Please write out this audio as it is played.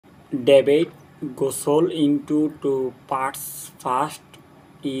Debate Gosol into two parts. First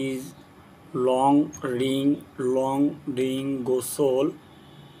is long ring Gosol.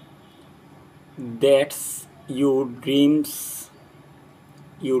 That's your dreams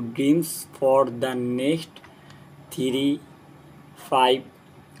for the next 3, 5,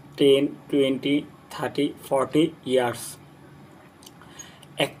 10, 20, 30, 40 years.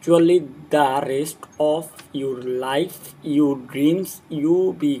 Actually, the rest of your life, your dreams,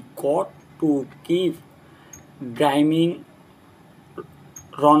 you be got to keep dreaming.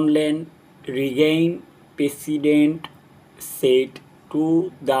 Ronald Reagan, president, said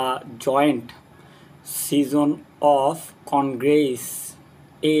to the joint session of Congress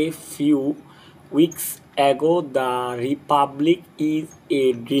a few weeks ago, the Republic is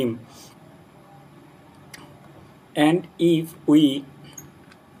a dream, and if we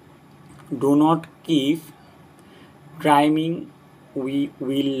do not keep dreaming, we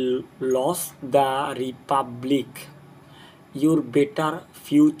will lose the Republic. Your better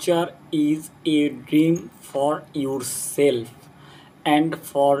future is a dream for yourself and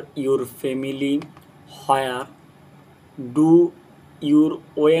for your family. Where do you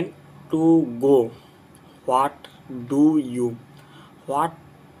want to go? What do you what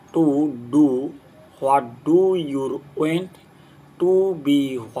to do? What do you want to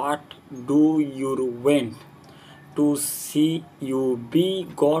be? What do you want to see? You be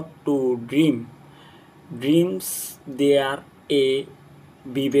got to dream. Dreams they are a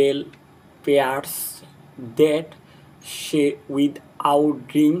Bible pairs that share without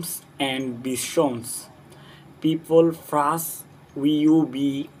dreams and visions. People first will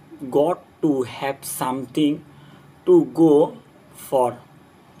be got to have something to go for.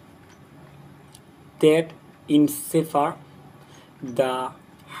 That inspire the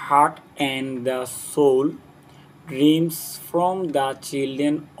heart and the soul. Dreams from the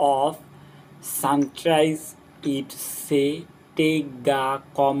children of sunrise. It say take the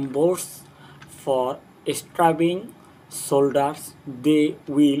combos for starving soldiers. They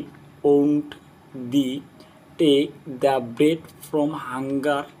will won't the take the bread from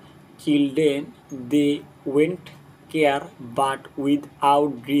hunger children. They won't care, but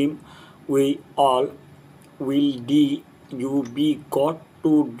without dream we all will die. You be got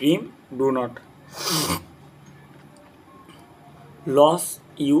to dream. Do not lose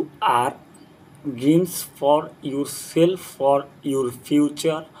you are dreams for yourself, for your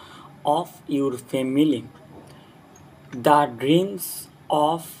future, of your family. The dreams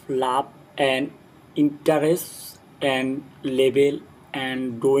of love and interest and level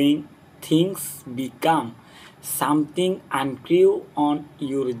and doing things become something untrue on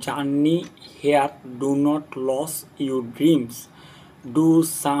your journey here. Do not lose your dreams. Do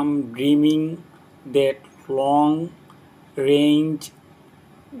some dreaming that long range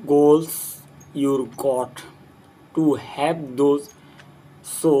goals you got to have those.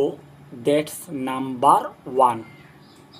 So that's number one.